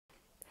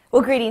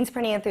Well, greetings,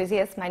 printing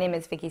enthusiasts. My name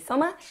is Vicky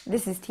Soma.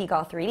 This is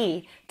T-Golf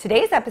 3D.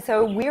 Today's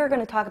episode, we are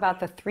going to talk about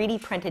the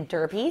 3D printed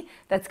derby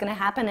that's going to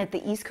happen at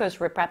the East Coast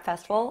Rip Rap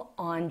Festival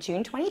on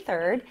June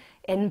 23rd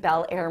in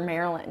Bel Air,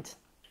 Maryland.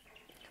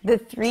 The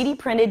 3D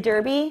printed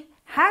derby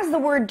has the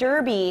word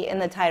derby in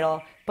the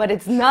title, but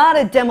it's not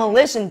a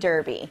demolition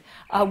derby.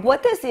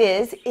 What this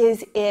is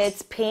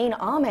it's paying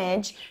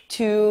homage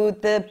to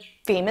the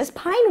famous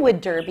Pinewood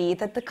Derby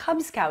that the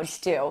Cub Scouts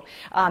do.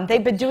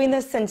 They've been doing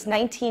this since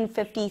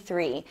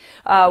 1953.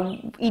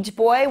 Each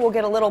boy will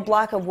get a little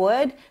block of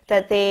wood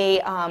that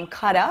they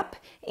cut up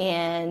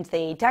and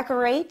they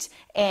decorate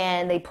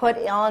and they put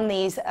on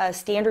these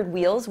standard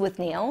wheels with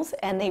nails,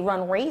 and they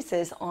run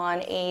races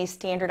on a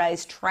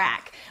standardized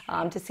track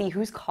to see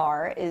whose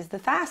car is the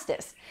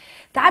fastest.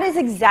 That is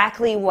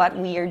exactly what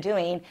we are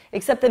doing,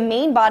 except the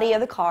main body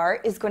of the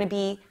car is going to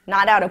be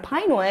not out of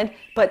Pinewood,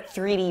 but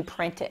 3D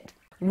printed.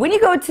 When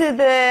you go to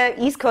the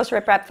East Coast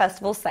Rip Rap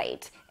Festival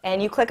site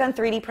and you click on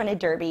 3D printed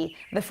derby,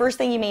 the first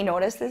thing you may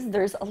notice is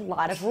there's a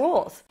lot of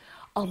rules.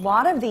 A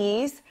lot of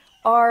these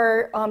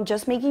are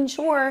just making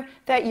sure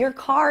that your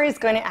car is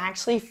going to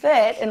actually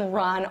fit and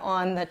run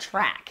on the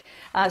track.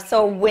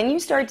 So when you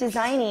start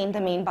designing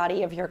the main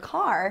body of your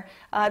car,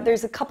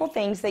 there's a couple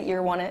things that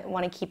you want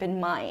to keep in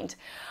mind.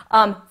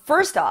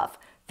 First off,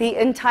 the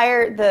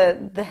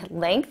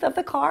length of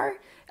the car.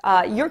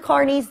 Your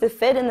car needs to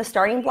fit in the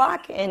starting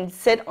block and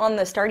sit on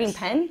the starting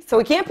pen, so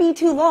it can't be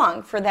too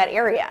long for that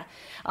area.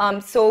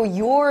 So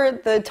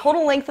the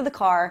total length of the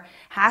car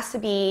has to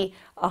be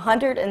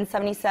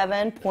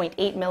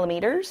 177.8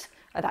 millimeters,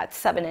 that's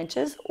 7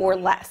 inches, or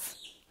less.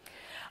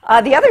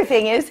 The other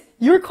thing is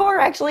your car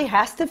actually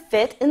has to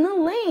fit in the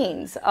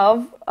lanes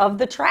of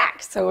the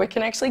track, so it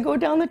can actually go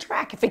down the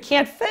track. If it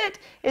can't fit,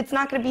 it's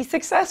not going to be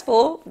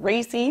successful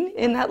racing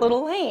in that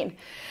little lane.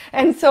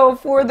 And so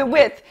for the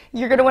width,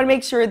 you're going to want to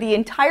make sure the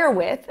entire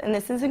width, and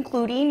this is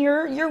including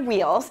your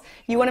wheels,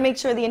 you want to make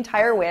sure the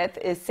entire width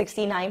is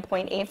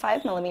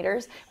 69.85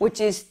 millimeters,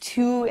 which is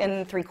 2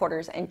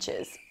 3/4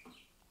 inches.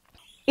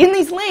 In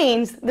these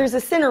lanes, there's a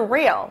center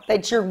rail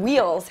that your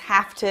wheels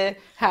have to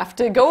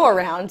go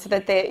around so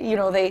that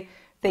they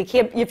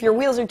can't, if your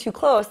wheels are too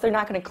close, they're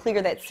not going to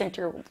clear that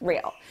center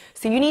rail.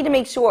 So you need to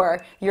make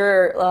sure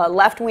your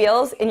left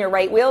wheels and your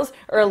right wheels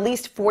are at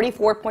least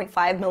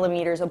 44.5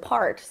 millimeters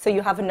apart, so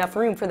you have enough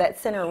room for that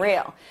center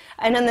rail.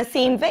 And in the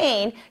same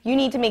vein, you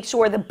need to make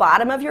sure the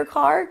bottom of your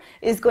car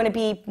is going to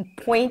be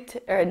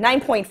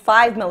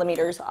 9.5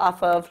 millimeters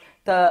off of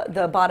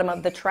the bottom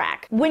of the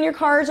track. When your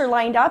cars are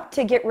lined up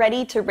to get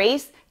ready to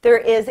race, there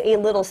is a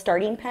little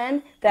starting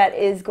pen that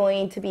is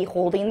going to be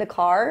holding the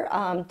car,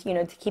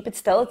 to keep it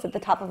still. It's at the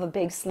top of a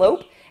big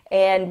slope,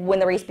 and when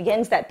the race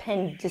begins, that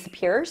pen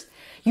disappears.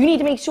 You need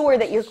to make sure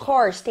that your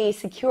car stays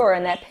secure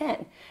on that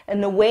pen.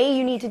 And the way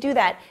you need to do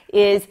that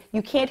is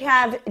you can't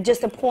have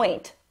just a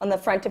point on the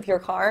front of your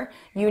car.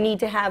 You need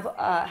to have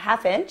a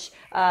 ½ inch,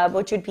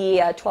 which would be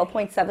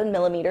 12.7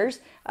 millimeters,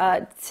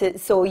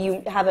 so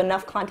you have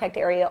enough contact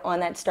area on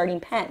that starting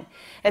pen.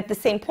 At the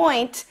same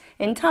point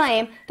in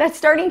time, that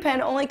starting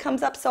pen only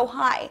comes up so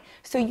high.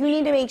 So you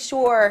need to make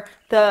sure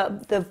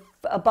the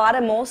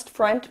bottommost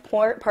front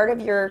part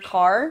of your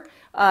car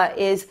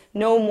is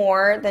no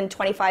more than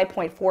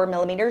 25.4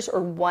 millimeters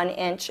or 1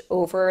 inch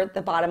over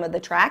the bottom of the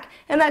track.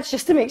 And that's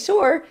just to make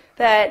sure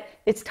that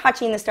it's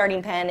touching the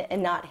starting pen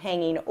and not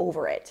hanging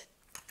over it.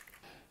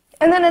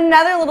 And then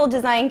another little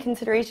design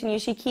consideration you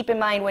should keep in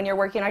mind when you're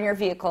working on your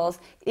vehicles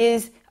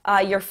is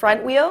your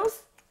front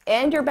wheels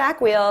and your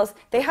back wheels,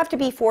 they have to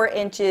be 4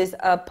 inches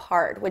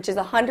apart, which is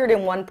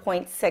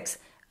 101.6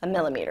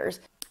 millimeters.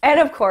 And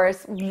of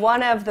course,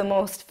 one of the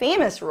most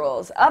famous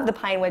rules of the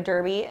Pinewood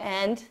Derby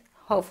and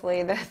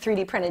hopefully the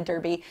 3D printed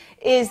derby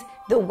is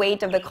the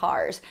weight of the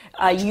cars.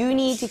 You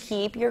need to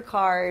keep your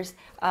cars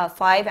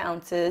 5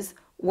 ounces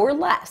or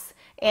less.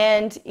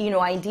 And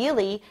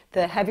ideally,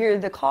 the heavier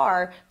the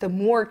car, the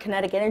more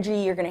kinetic energy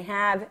you're going to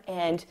have,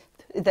 and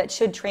that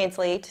should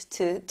translate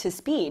to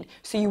speed.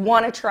 So you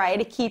want to try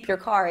to keep your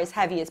car as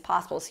heavy as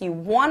possible. So you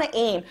want to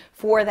aim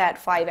for that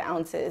 5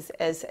 ounces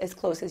as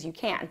close as you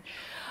can.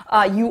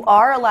 You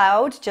are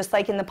allowed, just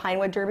like in the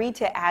Pinewood Derby,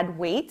 to add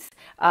weights.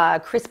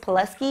 Chris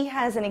Pileski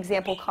has an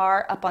example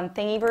car up on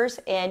Thingiverse,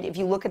 and if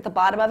you look at the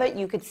bottom of it,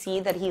 you could see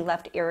that he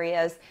left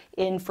areas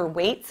in for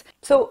weights.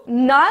 So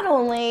not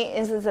only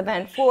is this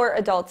event for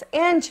adults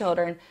and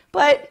children,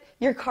 but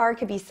your car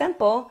could be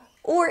simple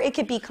or it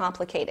could be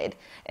complicated.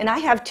 And I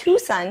have 2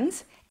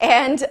 sons,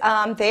 and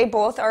they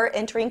both are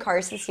entering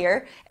cars this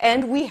year,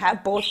 and we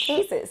have both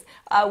cases.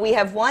 We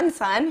have one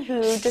son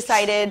who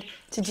decided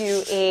to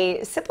do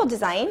a simple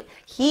design.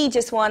 He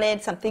just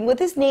wanted something with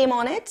his name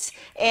on it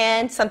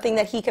and something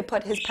that he could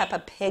put his Peppa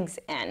Pigs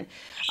in.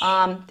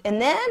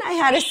 And then I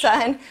had a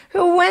son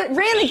who ran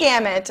the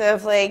gamut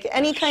of like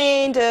any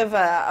kind of,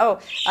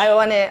 I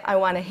want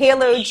a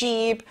Halo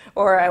Jeep,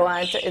 or I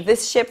want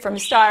this ship from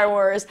Star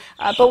Wars.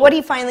 But what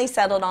he finally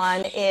settled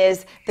on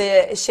is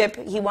the ship.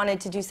 He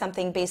wanted to do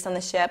something based on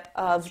the ship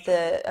of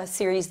the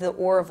series The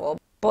Orville.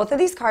 Both of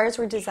these cars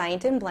were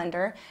designed in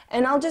Blender,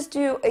 and I'll just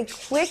do a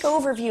quick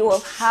overview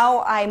of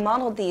how I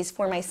modeled these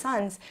for my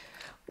sons.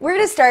 We're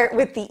going to start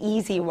with the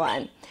easy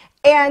one.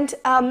 And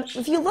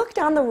if you look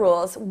down the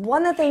rules,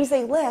 one of the things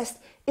they list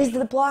is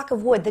the block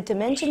of wood, the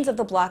dimensions of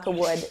the block of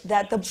wood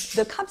that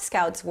the Cub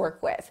Scouts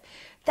work with.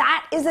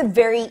 That is a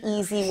very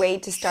easy way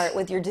to start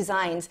with your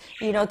designs,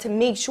 to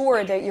make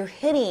sure that you're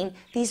hitting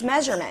these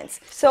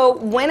measurements. So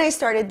when I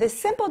started this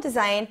simple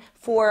design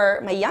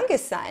for my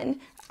youngest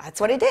son, that's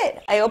what I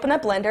did. I opened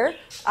up Blender,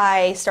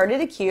 I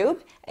started a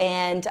cube,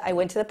 and I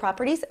went to the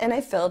properties and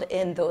I filled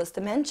in those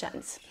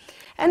dimensions.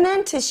 And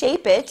then to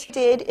shape it,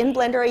 in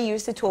Blender I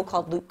used a tool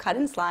called Loop, Cut,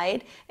 and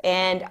Slide,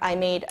 and I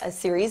made a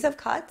series of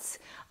cuts,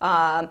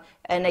 and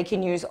I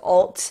can use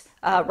Alt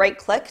right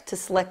click to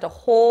select a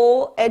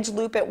whole edge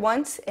loop at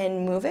once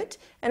and move it,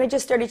 and I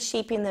just started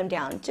shaping them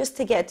down just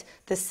to get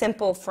the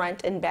simple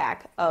front and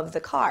back of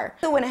the car.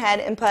 So I went ahead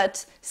and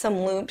put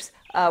some loops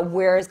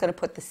where I was going to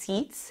put the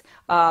seats.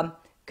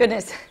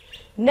 Goodness,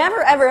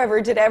 never ever ever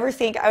did I ever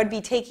think I would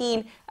be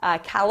taking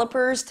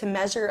calipers to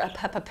measure a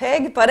Peppa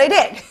Pig, but I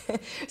did.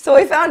 So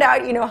I found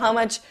out, how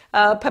much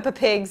Peppa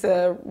Pig's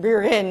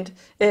rear end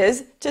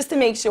is, just to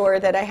make sure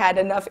that I had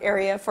enough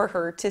area for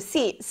her to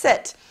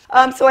sit.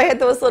 So I had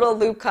those little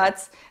loop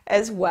cuts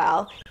as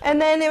well.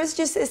 And then it was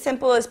just as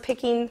simple as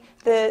picking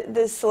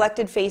the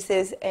selected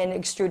faces and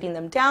extruding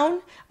them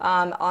down.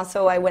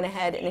 Also, I went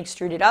ahead and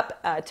extruded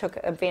up, took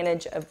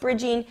advantage of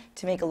bridging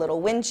to make a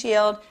little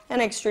windshield,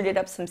 and extruded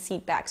up some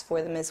seat backs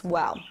for them as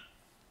well.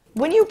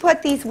 When you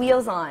put these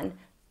wheels on,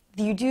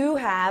 you do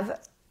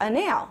have a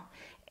nail.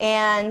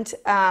 And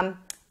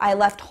I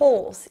left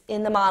holes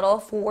in the model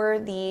for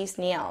these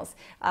nails.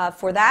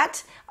 For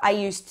that, I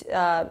used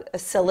a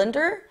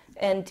cylinder,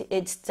 and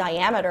its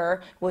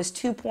diameter was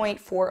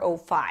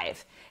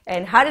 2.405.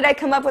 And how did I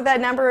come up with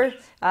that number?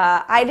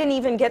 I didn't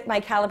even get my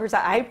calipers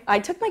out. I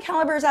took my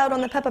calipers out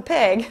on the Peppa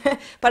Pig,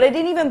 but I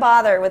didn't even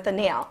bother with the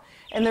nail.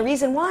 And the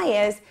reason why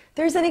is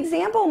there's an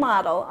example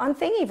model on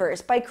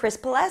Thingiverse by Chris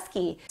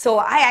Pileski. So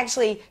I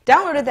actually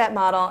downloaded that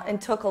model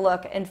and took a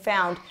look and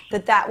found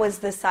that that was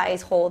the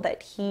size hole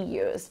that he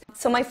used.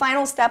 So my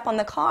final step on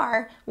the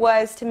car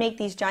was to make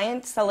these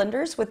giant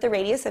cylinders with the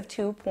radius of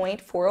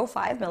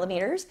 2.405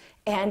 millimeters,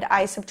 and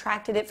I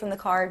subtracted it from the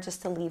car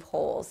just to leave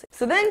holes.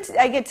 So then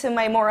I get to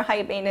my more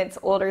high maintenance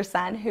older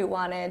son who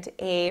wanted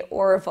a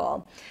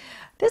Orville.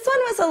 This one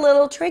was a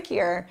little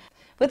trickier.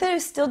 With it, I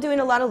was still doing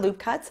a lot of loop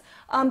cuts,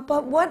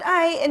 but what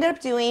I ended up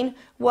doing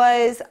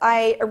was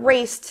I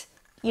erased,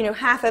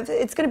 half of it.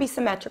 It's going to be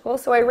symmetrical,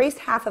 so I erased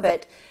half of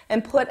it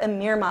and put a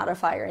mirror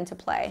modifier into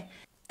play.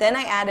 Then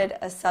I added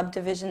a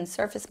subdivision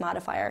surface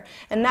modifier,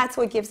 and that's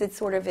what gives it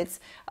sort of its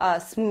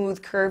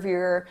smooth,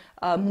 curvier,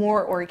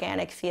 more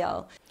organic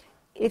feel.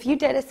 If you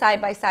did a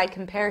side-by-side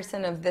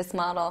comparison of this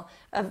model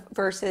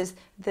versus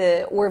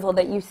the Orville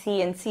that you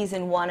see in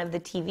season 1 of the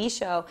TV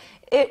show,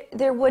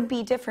 there would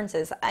be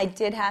differences. I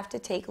did have to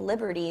take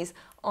liberties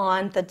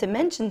on the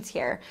dimensions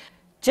here.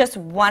 Just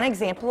one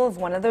example of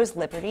one of those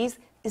liberties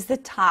is the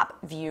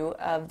top view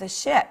of the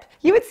ship.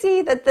 You would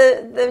see that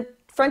the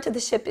front of the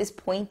ship is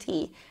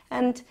pointy,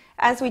 and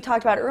as we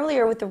talked about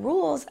earlier with the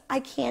rules, I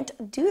can't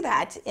do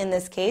that in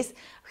this case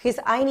because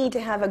I need to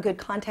have a good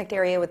contact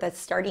area with a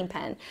starting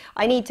pen.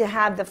 I need to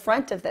have the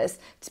front of this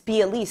to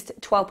be at least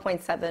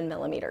 12.7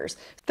 millimeters.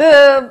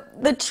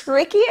 The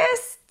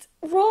trickiest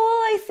rule,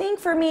 I think,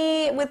 for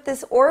me with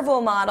this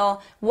Orville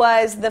model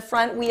was the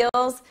front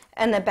wheels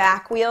and the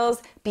back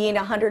wheels being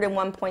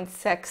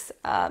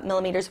 101.6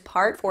 millimeters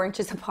apart, 4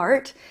 inches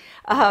apart.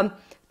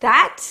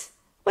 That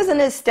was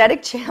an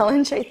aesthetic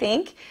challenge, I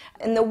think.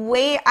 And the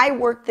way I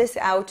worked this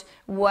out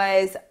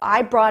was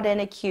I brought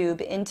in a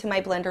cube into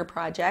my Blender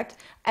project,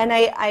 and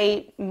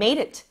I made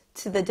it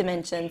to the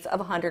dimensions of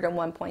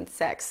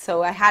 101.6.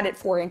 So I had it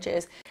 4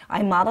 inches.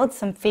 I modeled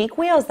some fake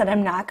wheels that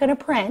I'm not going to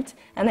print,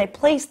 and I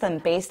placed them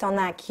based on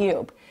that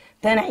cube.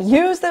 Then I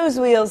used those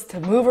wheels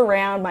to move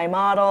around my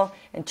model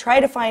and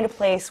try to find a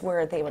place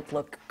where they would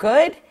look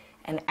good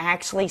and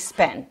actually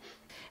spin.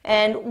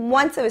 And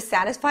once I was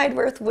satisfied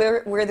with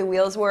where the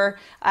wheels were,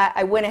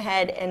 I went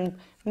ahead and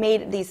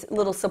made these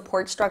little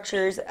support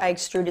structures. I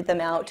extruded them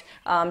out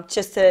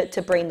just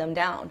to bring them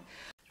down.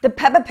 The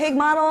Peppa Pig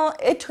model,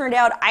 it turned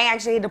out I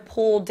actually had to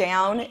pull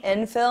down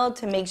infill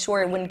to make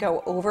sure it wouldn't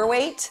go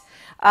overweight.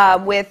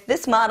 With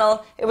this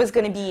model, it was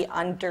going to be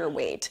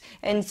underweight.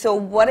 And so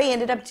what I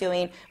ended up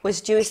doing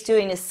was just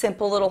doing a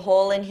simple little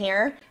hole in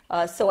here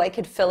so I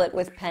could fill it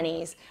with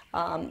pennies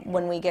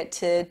when we get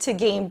to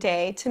game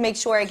day to make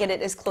sure I get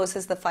it as close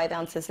as the 5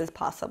 ounces as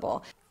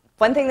possible.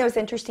 One thing that was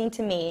interesting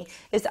to me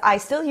is I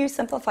still use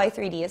Simplify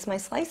 3D as my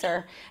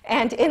slicer,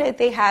 and in it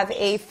they have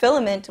a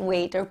filament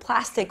weight or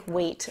plastic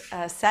weight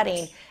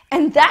setting,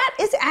 and that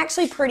is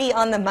actually pretty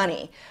on the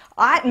money.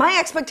 My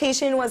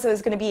expectation was it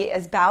was going to be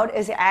about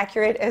as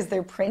accurate as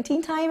their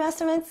printing time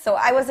estimates, so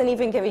I wasn't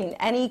even giving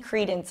any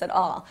credence at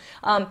all.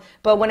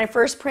 But when I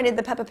first printed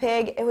the Peppa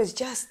Pig, it was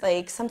just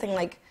like something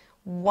like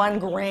 1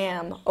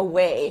 gram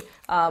away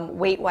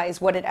weight-wise,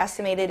 what it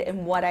estimated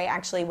and what I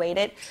actually weighed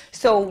it.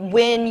 So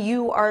when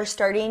you are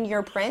starting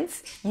your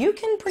prints, you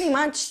can pretty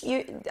much,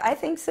 I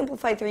think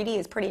Simplify 3D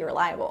is pretty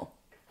reliable.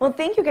 Well,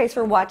 thank you guys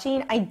for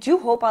watching. I do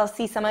hope I'll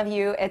see some of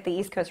you at the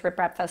East Coast Rip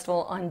Rap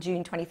Festival on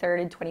June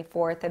 23rd and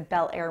 24th at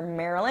Bel Air,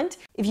 Maryland.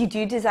 If you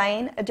do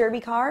design a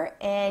derby car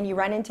and you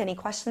run into any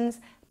questions,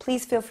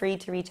 please feel free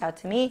to reach out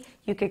to me.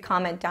 You could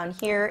comment down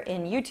here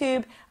in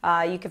YouTube.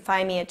 You can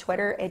find me at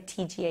Twitter at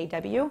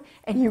TGAW.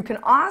 And you can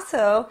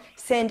also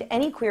send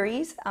any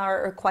queries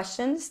or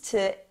questions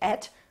to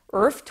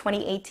ERRF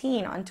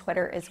 2018 on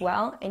Twitter as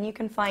well. And you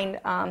can find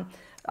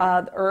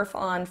ERRF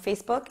on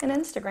Facebook and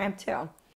Instagram too.